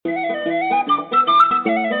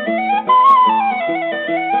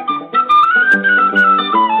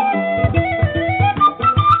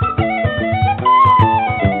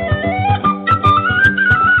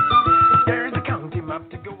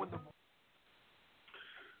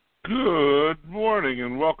Good morning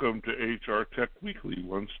and welcome to HRTech Weekly,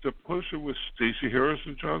 One Step Closer with Stacey Harris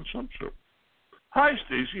and John Sumser. Hi,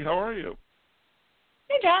 Stacey. How are you?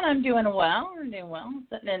 Hey, John. I'm doing well. We're doing well.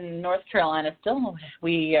 Sitting in North Carolina still.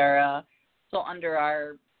 We are still under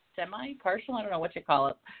our semi-partial, I don't know what you call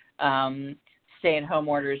it, stay-at-home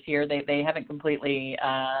orders here. They haven't completely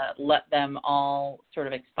let them all sort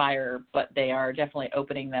of expire, but they are definitely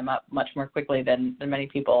opening them up much more quickly than many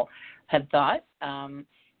people had thought.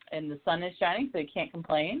 And the sun is shining, so you can't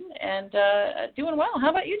complain. And doing well. How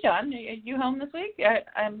about you, John? Are you home this week?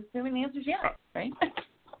 I'm assuming the answer is yes, right?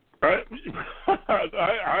 I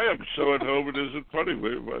am so at home it isn't funny.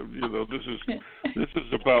 You know, this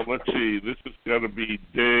is about, let's see, this is going to be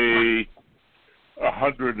day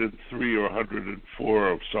 103 or 104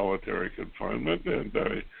 of solitary confinement, and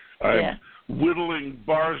I'm whittling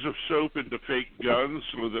bars of soap into fake guns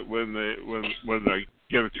so that when I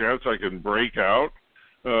get a chance I can break out.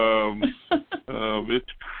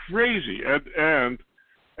 It's crazy, and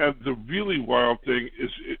the really wild thing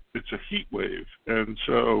is it's a heat wave, and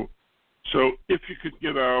so if you could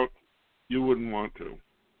get out, you wouldn't want to.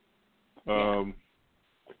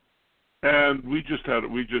 And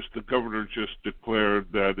the governor just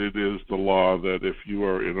declared that it is the law that if you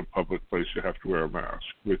are in a public place, you have to wear a mask,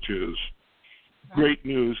 which is great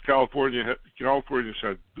news. California's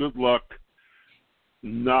had good luck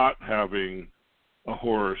not having a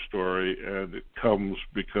horror story, and it comes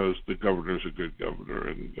because the governor's a good governor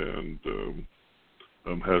and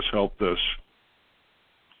has helped us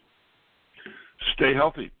stay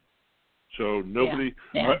healthy. So nobody,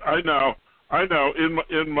 I know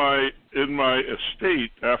in my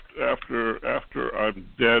estate after I'm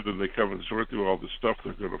dead and they come and sort through all this stuff,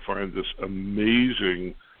 they're going to find this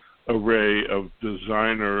amazing array of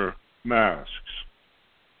designer masks.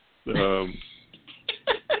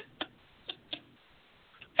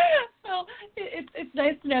 Well, it's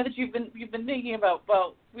nice to know that you've been thinking about,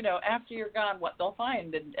 well, you know, after you're gone, what they'll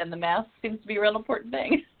find, and the mask seems to be a real important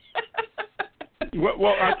thing.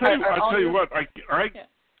 Well, I'll tell you what.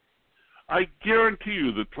 I guarantee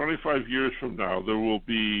you that 25 years from now there will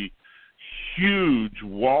be huge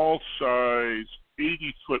wall-size,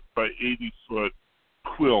 80-foot by 80-foot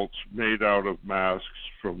quilts made out of masks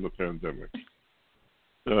from the pandemic.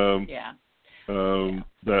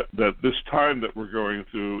 That this time that we're going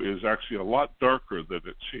through is actually a lot darker than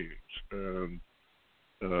it seems,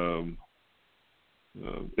 and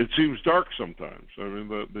it seems dark sometimes. I mean,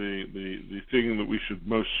 the thing that we should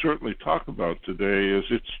most certainly talk about today is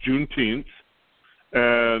it's Juneteenth,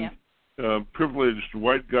 and privileged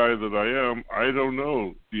white guy that I am, I don't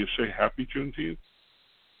know. Do you say Happy Juneteenth?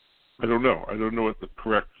 I don't know. I don't know what the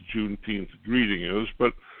correct Juneteenth greeting is,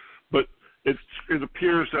 but it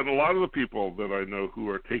appears that a lot of the people that I know who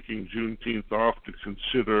are taking Juneteenth off to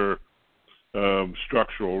consider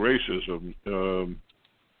structural racism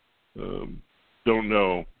don't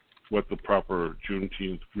know what the proper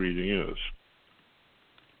Juneteenth greeting is.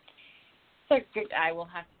 So I will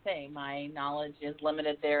have to say my knowledge is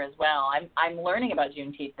limited there as well. I'm learning about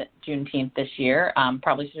Juneteenth this year.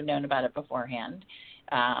 Probably should have known about it beforehand,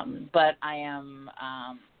 but I am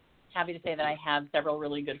happy to say that I have several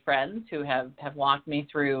really good friends who have walked me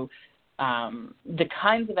through the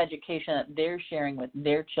kinds of education that they're sharing with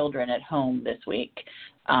their children at home this week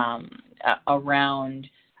around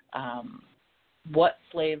what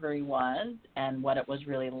slavery was and what it was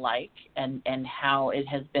really like, and how it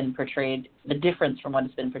has been portrayed, the difference from what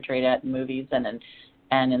it's been portrayed at in movies and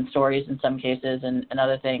in stories in some cases and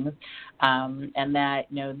other things, and that,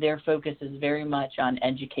 you know, their focus is very much on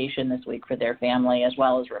education this week for their family as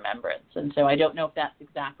well as remembrance. And so I don't know if that's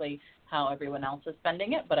exactly how everyone else is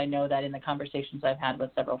spending it, but I know that in the conversations I've had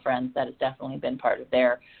with several friends, that has definitely been part of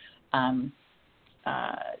their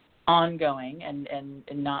ongoing and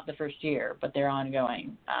not the first year, but their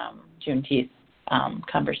ongoing Juneteenth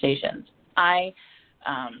conversations. I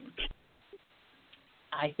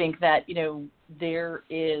think that, you know, there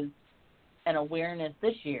is an awareness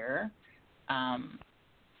this year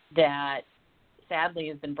that sadly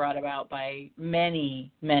has been brought about by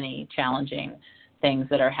many, many challenging things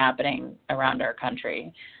that are happening around our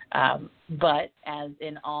country. But as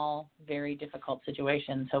in all very difficult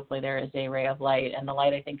situations, hopefully there is a ray of light, and the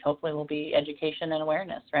light, I think, hopefully will be education and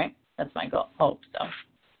awareness, right? That's my hope.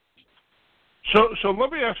 So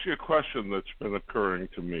let me ask you a question that's been occurring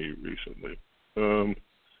to me recently.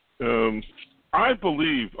 I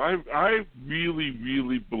really,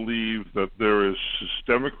 really believe that there is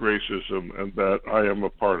systemic racism and that I am a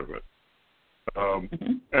part of it.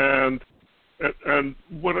 And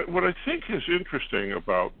what I think is interesting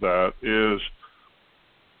about that is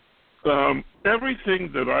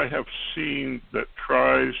Everything that I have seen that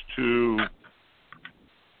tries to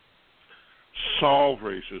solve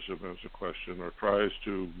racism as a question or tries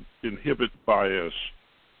to inhibit bias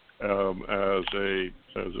as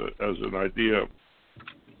an idea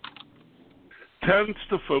tends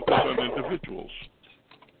to focus on individuals.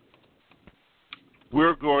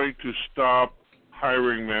 We're going to stop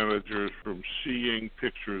hiring managers from seeing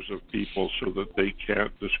pictures of people so that they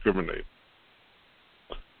can't discriminate.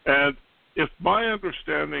 And if my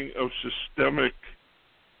understanding of systemic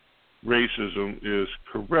racism is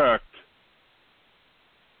correct,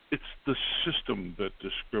 it's the system that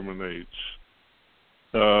discriminates.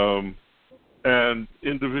 And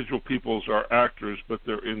individual peoples are actors, but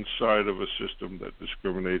they're inside of a system that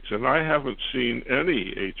discriminates. And I haven't seen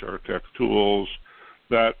any HRTech tools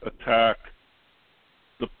that attack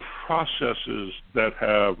the processes that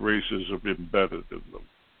have racism embedded in them.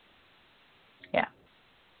 Yeah.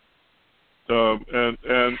 And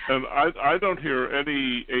I don't hear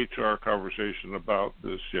any HR conversation about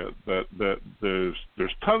this yet. That there's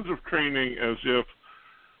tons of training as if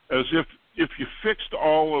you fixed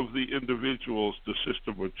all of the individuals, the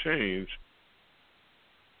system would change.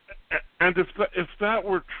 And if that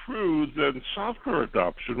were true, then software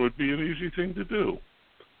adoption would be an easy thing to do.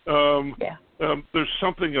 There's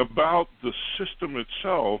something about the system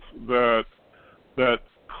itself that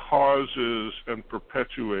causes and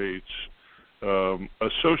perpetuates a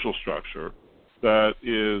social structure that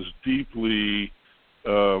is deeply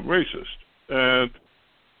racist,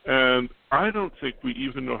 and I don't think we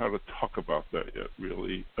even know how to talk about that yet,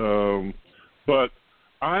 really. But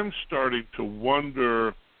I'm starting to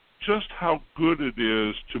wonder just how good it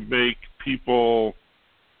is to make people,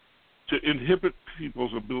 to inhibit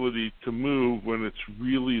people's ability to move when it's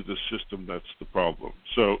really the system that's the problem.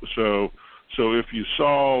 So if you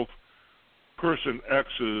solve person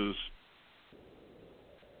X's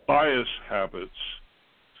bias habits,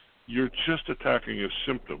 you're just attacking a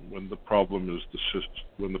symptom when the problem is the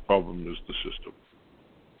system.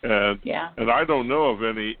 And I don't know of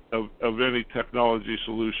any technology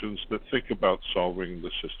solutions that think about solving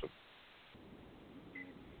the system.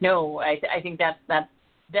 No, I think that's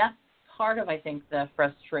part of, I think, the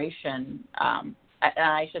frustration.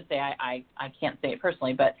 I should say I can't say it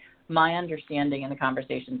personally, but my understanding in the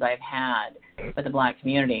conversations I've had with the Black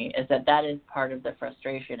community is that is part of the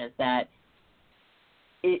frustration, is that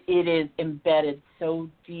it is embedded so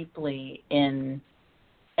deeply in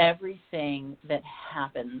everything that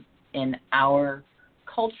happens in our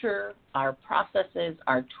culture, our processes,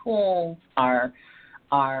 our tools, our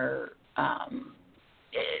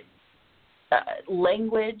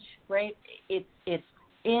language, right? It's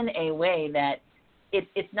in a way that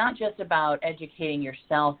it's not just about educating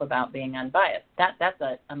yourself about being unbiased. That's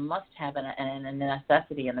a must-have and a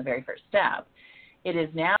necessity in the very first step. It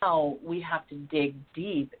is now we have to dig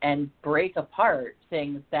deep and break apart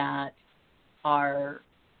things that are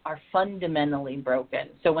fundamentally broken.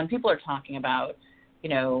 So when people are talking about,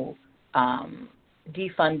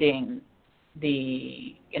 defunding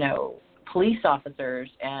the, police officers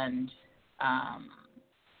and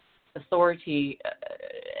authority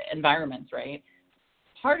environments, right?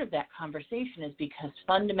 Part of that conversation is because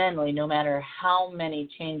fundamentally, no matter how many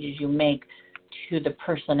changes you make to the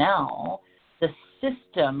personnel, the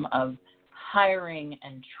system of hiring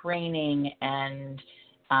and training and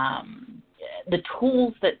the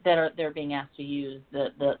tools that they're being asked to use,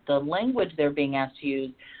 the language they're being asked to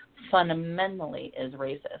use, fundamentally is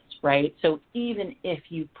racist, right? So even if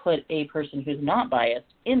you put a person who's not biased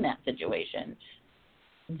in that situation,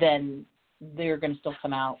 then they're going to still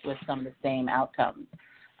come out with some of the same outcomes.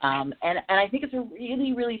 And I think it's a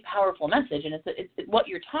really, really powerful message, and it's what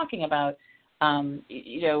you're talking about.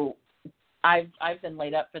 I've been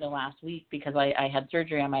laid up for the last week because I had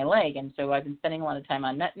surgery on my leg, and so I've been spending a lot of time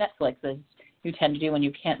on Netflix, as you tend to do when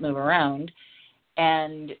you can't move around.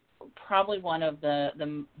 And probably one of the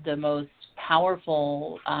most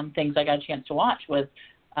powerful things I got a chance to watch was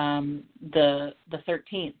the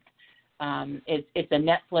 13th. It's a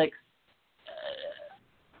Netflix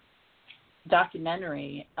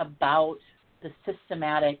documentary about the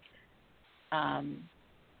systematic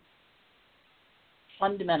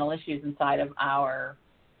fundamental issues inside of our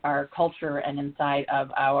culture and inside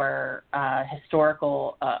of our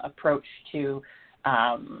historical approach to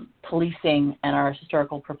policing and our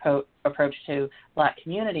historical approach to Black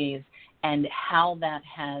communities, and how that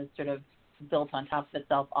has sort of built on top of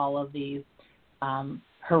itself all of these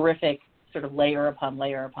horrific sort of layer upon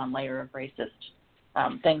layer upon layer of racist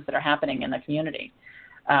things that are happening in the community.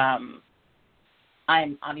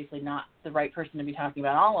 I'm obviously not the right person to be talking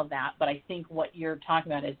about all of that, but I think what you're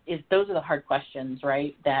talking about is those are the hard questions,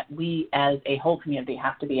 right, that we as a whole community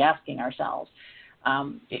have to be asking ourselves.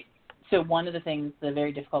 So one of the things, the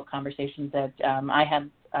very difficult conversations that I had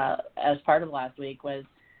as part of last week was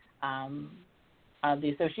the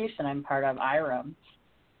association I'm part of, IRA,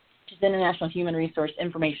 which is the International Human Resource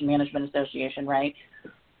Information Management Association, right?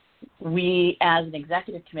 We, as an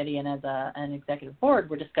executive committee and as an executive board,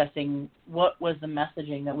 were discussing what was the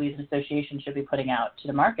messaging that we as an association should be putting out to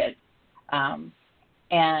the market.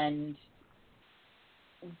 And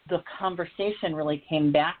the conversation really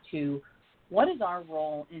came back to what is our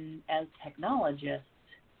role as technologists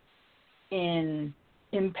in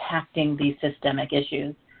impacting these systemic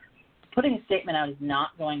issues. Putting a statement out is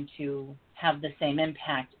not going to have the same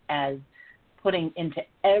impact as putting into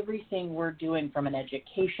everything we're doing from an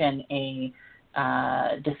education, a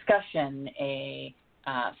discussion, a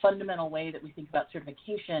fundamental way that we think about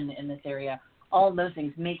certification in this area, all of those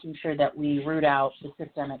things, making sure that we root out the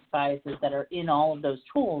systemic biases that are in all of those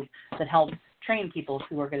tools that help train people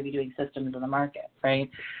who are going to be doing systems in the market,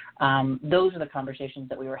 right? Those are the conversations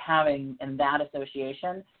that we were having in that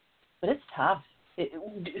association, but it's tough.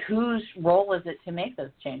 Whose role is it to make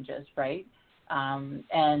those changes, right?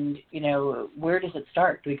 And, where does it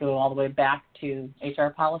start? Do we go all the way back to HR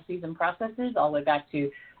policies and processes, all the way back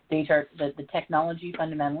to the technology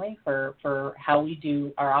fundamentally for how we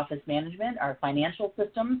do our office management, our financial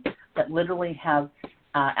systems that literally have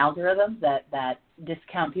algorithms that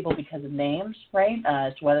discount people because of names, right,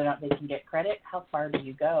 as to whether or not they can get credit? How far do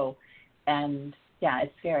you go? And, yeah,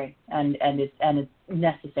 it's scary, and it's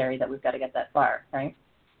necessary that we've got to get that far, right?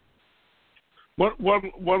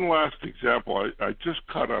 One last example I just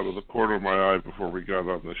cut out of the corner of my eye before we got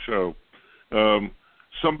on the show.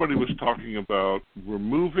 Somebody was talking about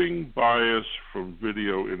removing bias from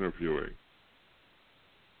video interviewing.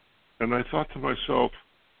 And I thought to myself,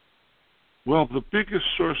 well, the biggest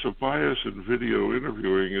source of bias in video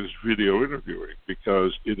interviewing is video interviewing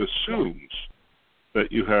because it assumes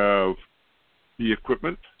that you have the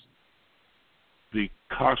equipment, the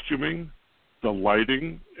costuming, the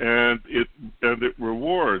lighting, and it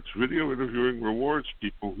rewards. Video interviewing rewards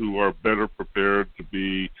people who are better prepared to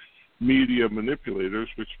be media manipulators,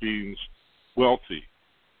 which means wealthy,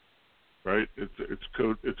 right? It's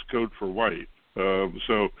code for white.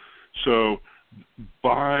 So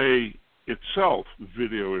by itself,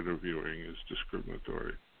 video interviewing is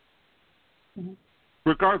discriminatory,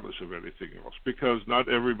 regardless of anything else, because not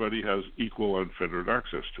everybody has equal unfettered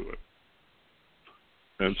access to it.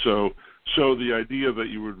 And so the idea that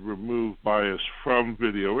you would remove bias from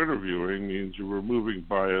video interviewing means you're removing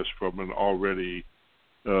bias from an already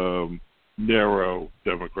narrow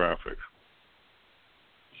demographic.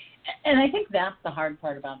 And I think that's the hard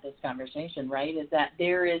part about this conversation, right, is that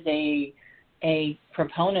there is a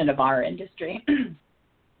proponent of our industry,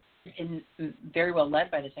 and very well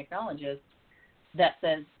led by the technologists, that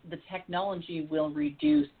says the technology will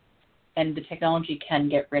reduce and the technology can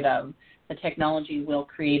get rid of. The technology will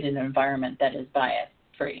create an environment that is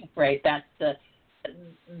bias-free, right? That's the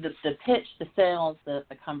pitch, the sales, the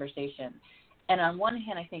conversation. And on one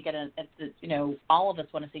hand, I think all of us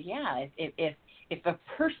want to say, yeah, if a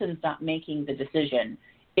person's not making the decision,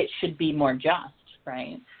 it should be more just,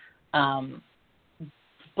 right?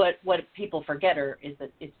 But what people forget is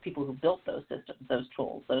that it's people who built those systems, those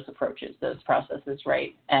tools, those approaches, those processes,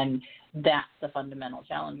 right? And that's the fundamental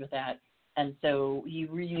challenge with that. And so you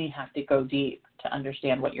really have to go deep to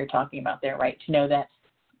understand what you're talking about there, right? To know that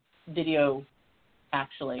video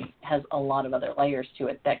actually has a lot of other layers to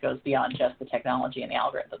it that goes beyond just the technology and the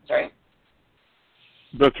algorithms, right?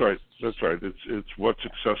 That's right. It's what's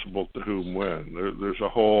accessible to whom when. There's a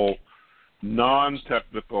whole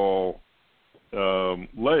non-technical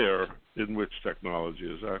layer in which technology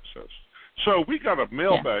is accessed. So we got a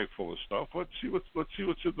mailbag full of stuff. Let's see what's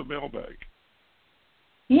in the mailbag.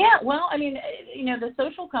 Yeah, well, I mean, the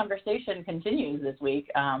social conversation continues this week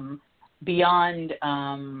beyond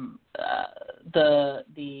the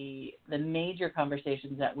major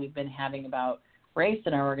conversations that we've been having about race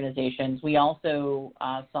in our organizations. We also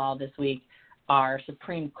saw this week our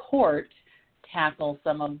Supreme Court tackle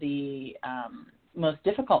some of the most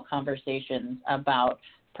difficult conversations about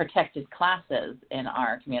protected classes in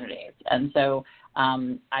our communities. And so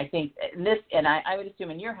I think this, and I would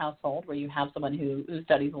assume in your household where you have someone who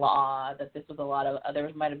studies law, that this was there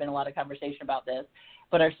might have been a lot of conversation about this.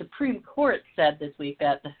 But our Supreme Court said this week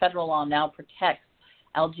that the federal law now protects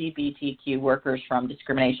LGBTQ workers from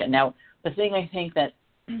discrimination. Now, the thing I think that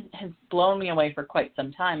has blown me away for quite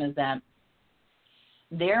some time is that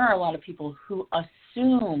there are a lot of people who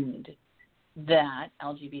assumed that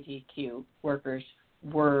LGBTQ workers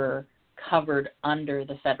were covered under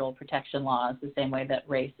the federal protection laws the same way that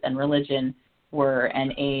race and religion were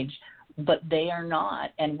and age, but they are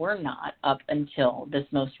not and were not up until this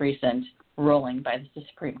most recent ruling by the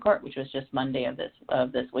Supreme Court, which was just Monday of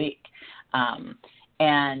this week.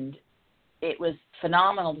 And it was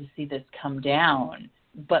phenomenal to see this come down,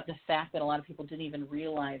 but the fact that a lot of people didn't even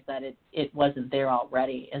realize that it wasn't there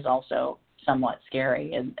already is also somewhat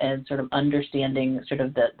scary, and sort of understanding sort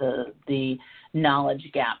of the knowledge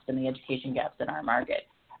gaps and the education gaps in our market.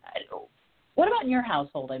 What about in your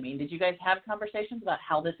household? I mean, did you guys have conversations about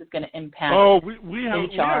how this is going to impact? Oh, we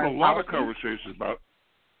had a lot of policy? conversations about.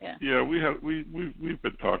 Yeah, we've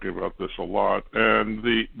been talking about this a lot, and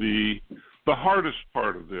the hardest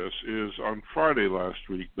part of this is on Friday last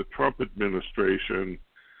week, the Trump administration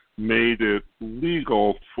made it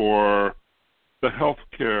legal for the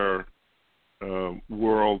healthcare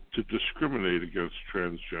world to discriminate against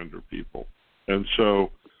transgender people. And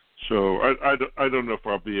so I don't know if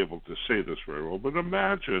I'll be able to say this very well, but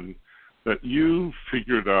imagine that you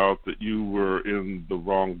figured out that you were in the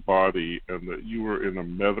wrong body and that you were in a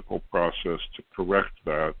medical process to correct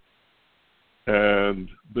that, and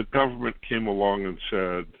the government came along and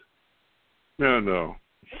said, no,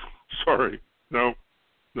 sorry, no,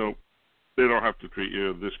 they don't have to treat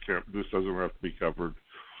you. This doesn't have to be covered.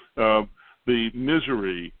 The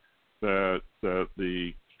misery that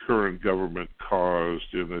the current government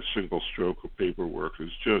caused in a single stroke of paperwork is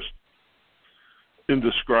just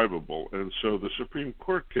indescribable. And so the Supreme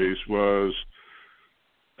Court case was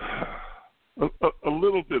a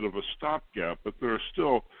little bit of a stopgap, but there's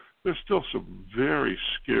still some very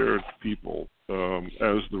scared people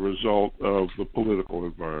as the result of the political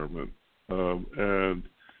environment, and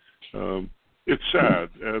it's sad.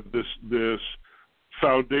 And this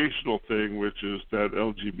foundational thing, which is that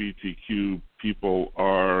LGBTQ people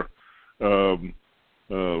are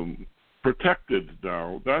protected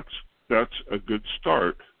now, that's a good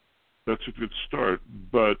start.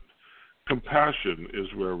 But compassion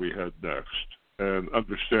is where we head next, and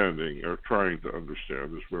understanding, or trying to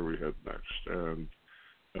understand, is where we head next. And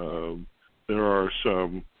there are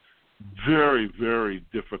some very, very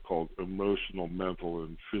difficult emotional, mental,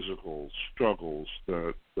 and physical struggles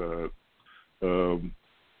that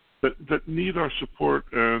need our support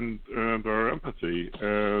and our empathy.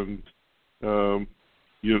 And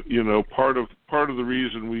part of the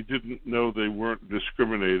reason we didn't know they weren't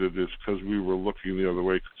discriminated is because we were looking the other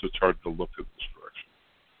way, because it's hard to look in this direction.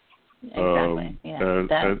 Exactly.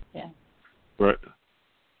 Right.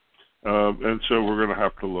 And so we're going to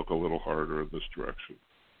have to look a little harder in this direction.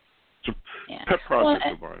 It's a pet project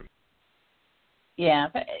of mine. Yeah,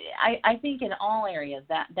 but I think in all areas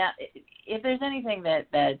that if there's anything that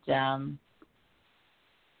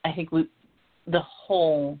I think the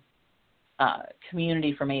whole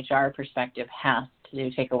community from HR perspective has to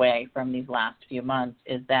take away from these last few months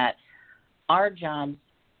is that our jobs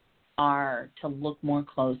are to look more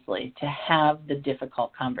closely, to have the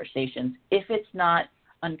difficult conversations. If it's not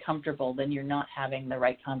uncomfortable, then you're not having the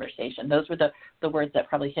right conversation. Those were the words that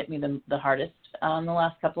probably hit me the hardest in the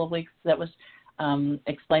last couple of weeks. That was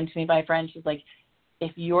explained to me by a friend. She's like,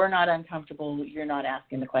 if you're not uncomfortable, you're not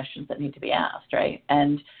asking the questions that need to be asked, right?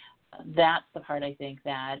 And that's the part I think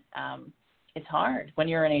that it's hard when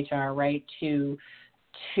you're in HR, right, to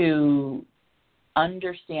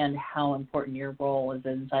understand how important your role is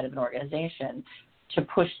inside of an organization, to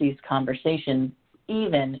push these conversations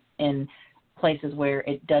even in places where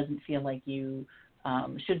it doesn't feel like you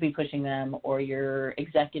should be pushing them, or your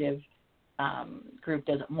executive group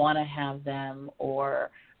doesn't want to have them, or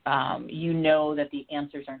that the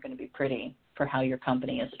answers aren't going to be pretty for how your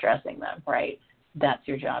company is addressing them, right? That's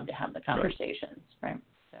your job, to have the conversations, right?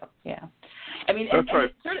 So, yeah. I mean, that's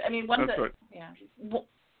right.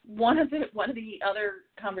 One of the other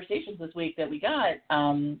conversations this week that we got,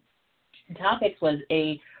 topics, was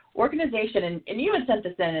a organization, and you had sent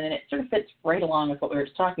this in, and it sort of fits right along with what we were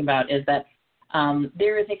just talking about, is that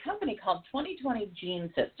there is a company called 2020 Gene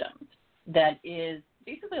Systems that is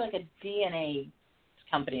basically like a DNA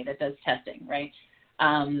company that does testing, right?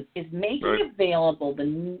 Is making available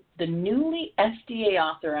the newly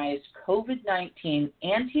FDA-authorized COVID-19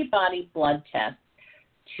 antibody blood test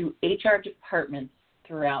to HR departments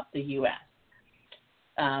throughout the U.S.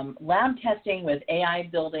 Lab testing with AI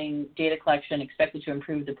building data collection expected to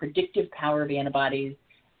improve the predictive power of antibodies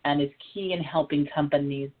and is key in helping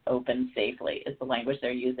companies open safely, is the language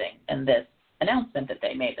they're using in this announcement that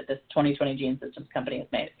they made, that this 2020 Gene Systems company has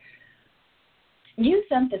made. You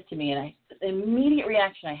sent this to me, and the immediate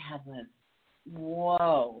reaction I had was,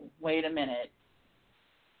 whoa, wait a minute.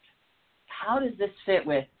 how does this fit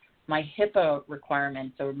with my HIPAA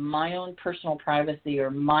requirements or my own personal privacy or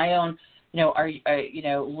my own,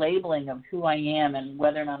 labeling of who I am and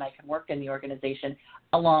whether or not I can work in the organization,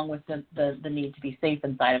 along with the need to be safe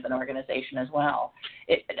inside of an organization as well.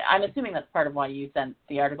 I'm assuming that's part of why you sent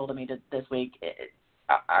the article to me this week.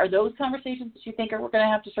 Are those conversations that you think we're going to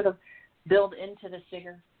have to sort of build into this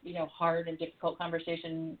bigger, hard and difficult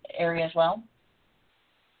conversation area as well?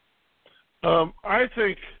 I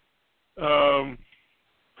think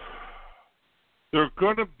there are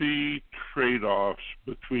going to be trade-offs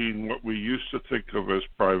between what we used to think of as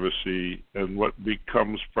privacy and what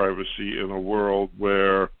becomes privacy in a world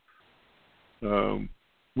where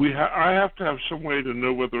I have to have some way to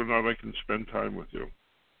know whether or not I can spend time with you.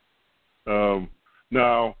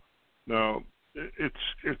 Now,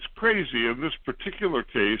 it's crazy in this particular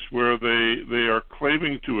case where they are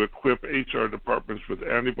claiming to equip HR departments with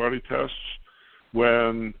antibody tests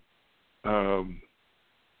when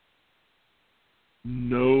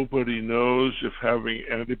nobody knows if having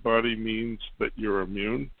antibody means that you're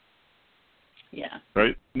immune. Yeah.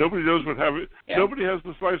 Right? Nobody knows what having. Yeah. Nobody has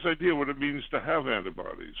the slightest idea what it means to have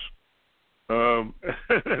antibodies. And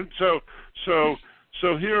so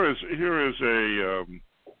here is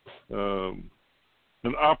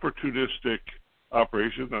an opportunistic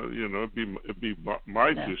operation. It'd be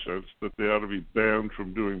my 2 cents that they ought to be banned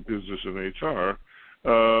from doing business in HR,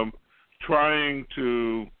 trying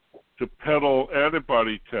to peddle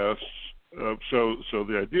antibody tests. So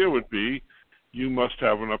the idea would be you must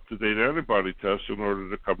have an up-to-date antibody test in order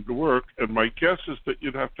to come to work. And my guess is that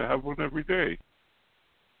you'd have to have one every day.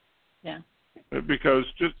 Yeah. Because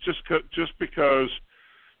just because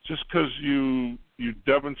you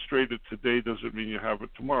demonstrate it today doesn't mean you have it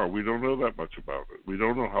tomorrow. We don't know that much about it. We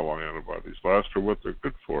don't know how long antibodies last or what they're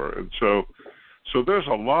good for. And so there's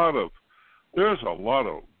a lot of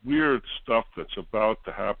weird stuff that's about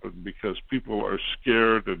to happen because people are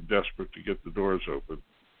scared and desperate to get the doors open.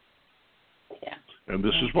 Yeah. And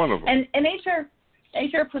this is one of them. And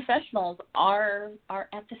HR professionals are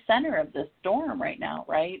at the center of this storm right now,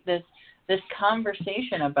 right? This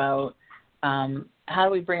conversation about how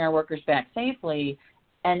do we bring our workers back safely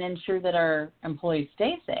and ensure that our employees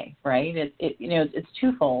stay safe, right? It's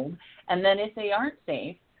twofold. And then if they aren't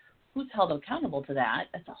safe, who's held accountable to that?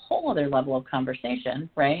 That's a whole other level of conversation,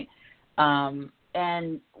 right?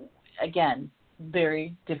 And again,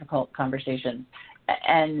 very difficult conversation.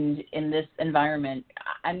 And in this environment,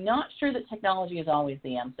 I'm not sure that technology is always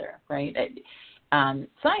the answer, right?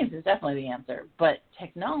 Science is definitely the answer, but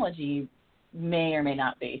technology may or may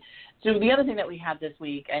not be. So the other thing that we had this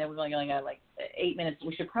week, I know we've only got like 8 minutes,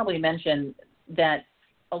 we should probably mention that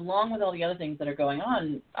along with all the other things that are going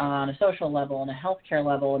on a social level and a healthcare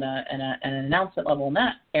level and an announcement level in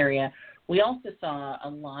that area, we also saw a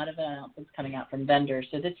lot of announcements coming out from vendors.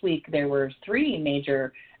 So this week there were 3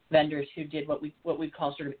 major vendors who did what we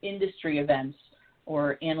call sort of industry events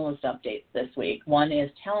or analyst updates this week. One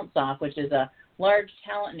is TalentSoft, which is a large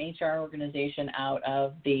talent and HR organization out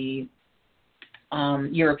of the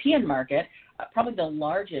European market, probably the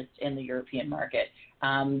largest in the European market,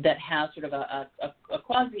 that has sort of a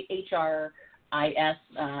quasi-HRIS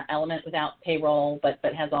element without payroll, but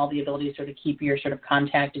has all the ability to sort of keep your sort of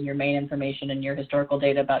contact and your main information and your historical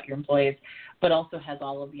data about your employees, but also has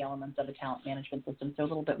all of the elements of a talent management system, so a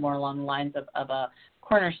little bit more along the lines of a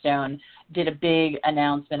Cornerstone. Did a big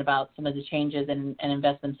announcement about some of the changes and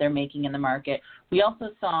investments they're making in the market. We also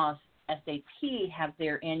saw SAP have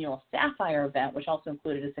their annual Sapphire event, which also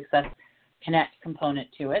included a Success Connect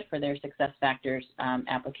component to it for their Success Factors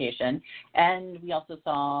application. And we also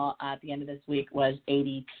saw at the end of this week was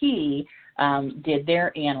ADP did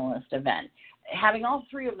their analyst event. Having all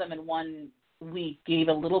 3 of them in one week gave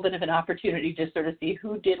a little bit of an opportunity to sort of see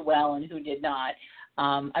who did well and who did not.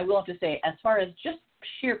 I will have to say, as far as just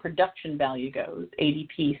sheer production value goes,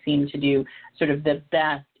 ADP seemed to do sort of the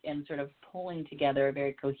best in sort of pulling together a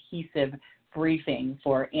very cohesive briefing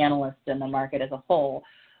for analysts in the market as a whole.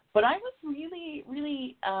 But I was really,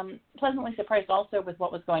 really pleasantly surprised also with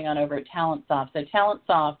what was going on over at TalentSoft. So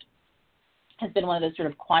TalentSoft has been one of those sort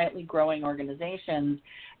of quietly growing organizations,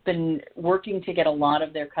 been working to get a lot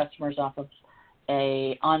of their customers off of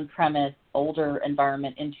a on-premise, older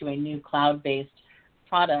environment into a new cloud-based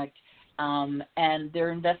product. And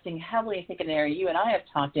they're investing heavily, I think, in an area you and I have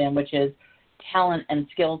talked in, which is talent and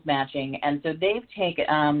skills matching. And so they've taken,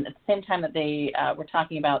 at the same time that they were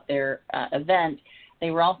talking about their event,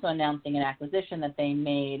 they were also announcing an acquisition that they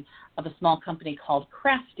made of a small company called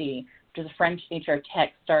Crafty, which is a French HRTech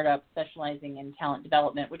startup specializing in talent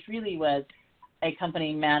development, which really was a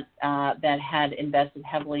company, Matt, that had invested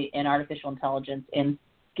heavily in artificial intelligence, in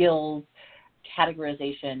skills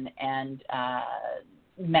categorization and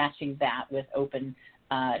matching that with open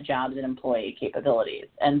jobs and employee capabilities.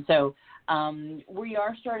 And so we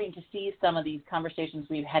are starting to see some of these conversations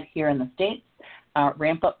we've had here in the States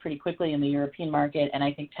ramp up pretty quickly in the European market, and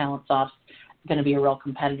I think TalentSoft's going to be a real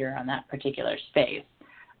competitor on that particular space.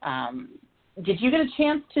 Did you get a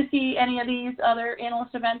chance to see any of these other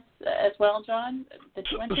analyst events as well, John, that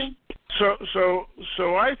you went to?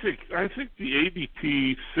 So I think the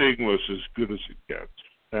ADP thing was as good as it gets.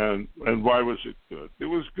 And why was it good? It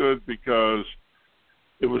was good because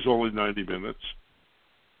it was only 90 minutes.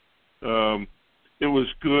 It was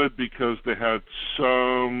good because they had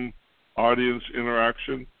some audience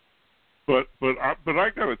interaction. But I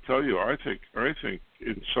got to tell you, I think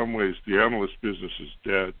in some ways the analyst business is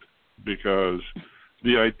dead, because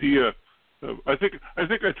the idea I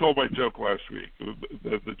think I told my joke last week.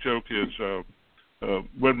 The joke is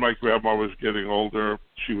when my grandma was getting older,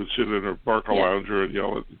 she would sit in her Barca lounger and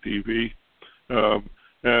yell at the TV.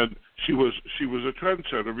 And she was a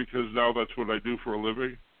trendsetter, because now that's what I do for a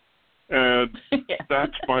living. And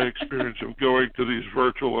that's my experience of going to these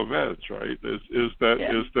virtual events, right? Is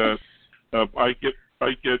that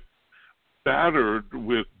I get battered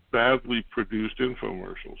with badly produced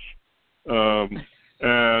infomercials.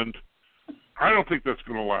 And I don't think that's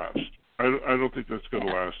going to last. I don't think that's going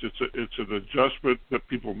to last. It's an adjustment that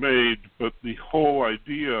people made, but the whole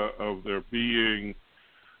idea of there being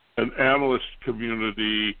an analyst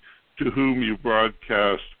community to whom you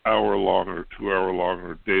broadcast hour-long or 2-hour-long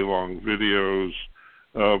or day-long videos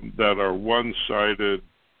that are one-sided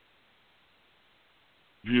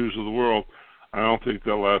views of the world, I don't think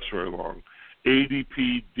they'll last very long.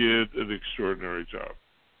 ADP did an extraordinary job.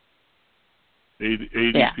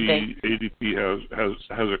 ADP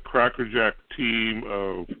has a crackerjack team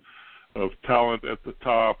of talent at the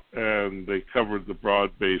top, and they covered the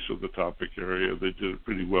broad base of the topic area. They did it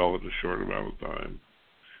pretty well in a short amount of time.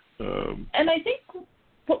 And I think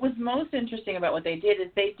what was most interesting about what they did is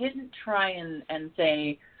they didn't try and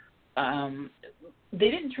say, they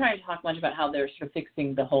didn't try and talk much about how they're sort of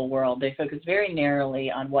fixing the whole world. They focused very narrowly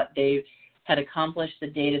on what they had accomplished, the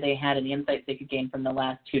data they had, and the insights they could gain from the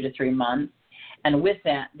last 2 to 3 months. And with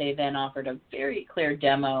that, they then offered a very clear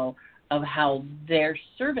demo of how their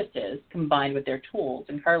services combined with their tools.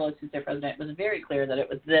 And Carlos, who's their president, was very clear that it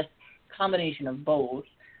was this combination of both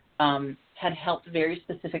had helped very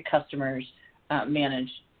specific customers manage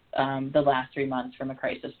the last 3 months from a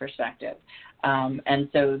crisis perspective. And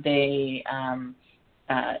so they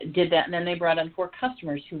did that, and then they brought on 4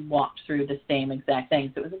 customers who walked through the same exact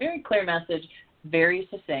thing. So it was a very clear message, very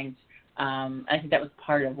succinct. I think that was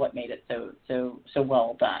part of what made it so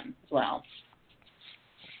well done as well.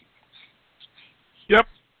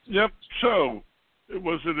 Yep. So it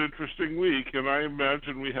was an interesting week, and I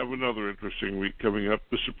imagine we have another interesting week coming up.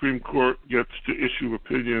 The Supreme Court gets to issue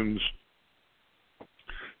opinions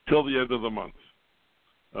till the end of the month,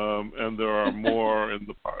 and there are more in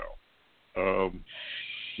the pile.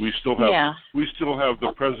 We still have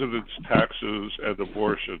the president's taxes and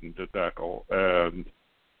abortion to tackle, and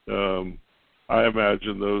I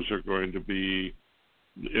imagine those are going to be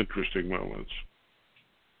interesting moments.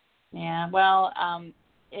 Yeah, well,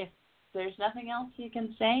 if there's nothing else you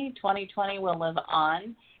can say, 2020 will live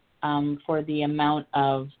on for the amount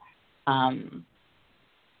of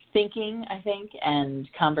thinking, I think, and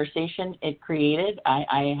conversation it created.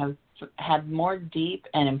 I have had more deep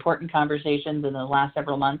and important conversations in the last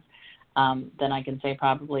several months than I can say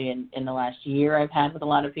probably in the last year I've had with a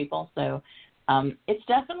lot of people. So it's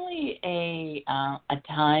definitely a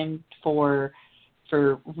time for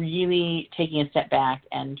really taking a step back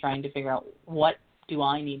and trying to figure out, what do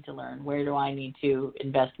I need to learn? Where do I need to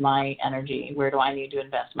invest my energy? Where do I need to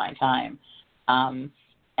invest my time?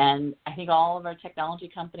 And I think all of our technology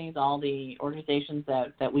companies, all the organizations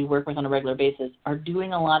that we work with on a regular basis are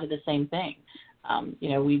doing a lot of the same thing.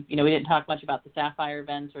 We didn't talk much about the Sapphire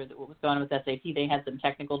events or what was going on with SAP. They had some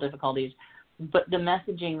technical difficulties. But the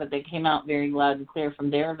messaging that they came out very loud and clear from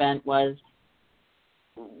their event was,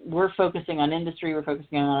 we're focusing on industry, we're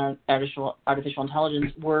focusing on artificial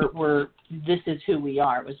intelligence. This is who we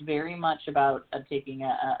are. It was very much about taking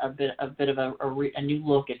a bit of a new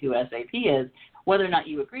look at who SAP is. Whether or not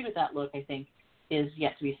you agreed with that look, I think, is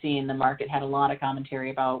yet to be seen. The market had a lot of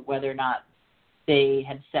commentary about whether or not they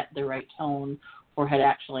had set the right tone or had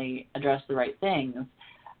actually addressed the right things.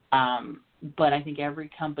 But I think every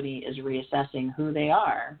company is reassessing who they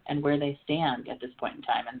are and where they stand at this point in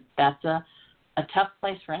time. And that's a tough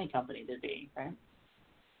place for any company to be, right?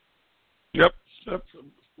 Yep.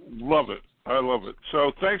 Love it. I love it.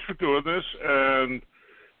 So thanks for doing this.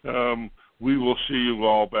 And We will see you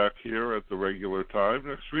all back here at the regular time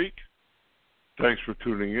next week. Thanks for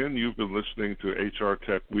tuning in. You've been listening to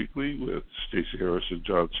HRTech Weekly with Stacey Harris and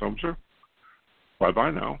John Sumser.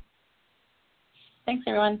 Bye-bye now. Thanks,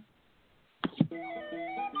 everyone.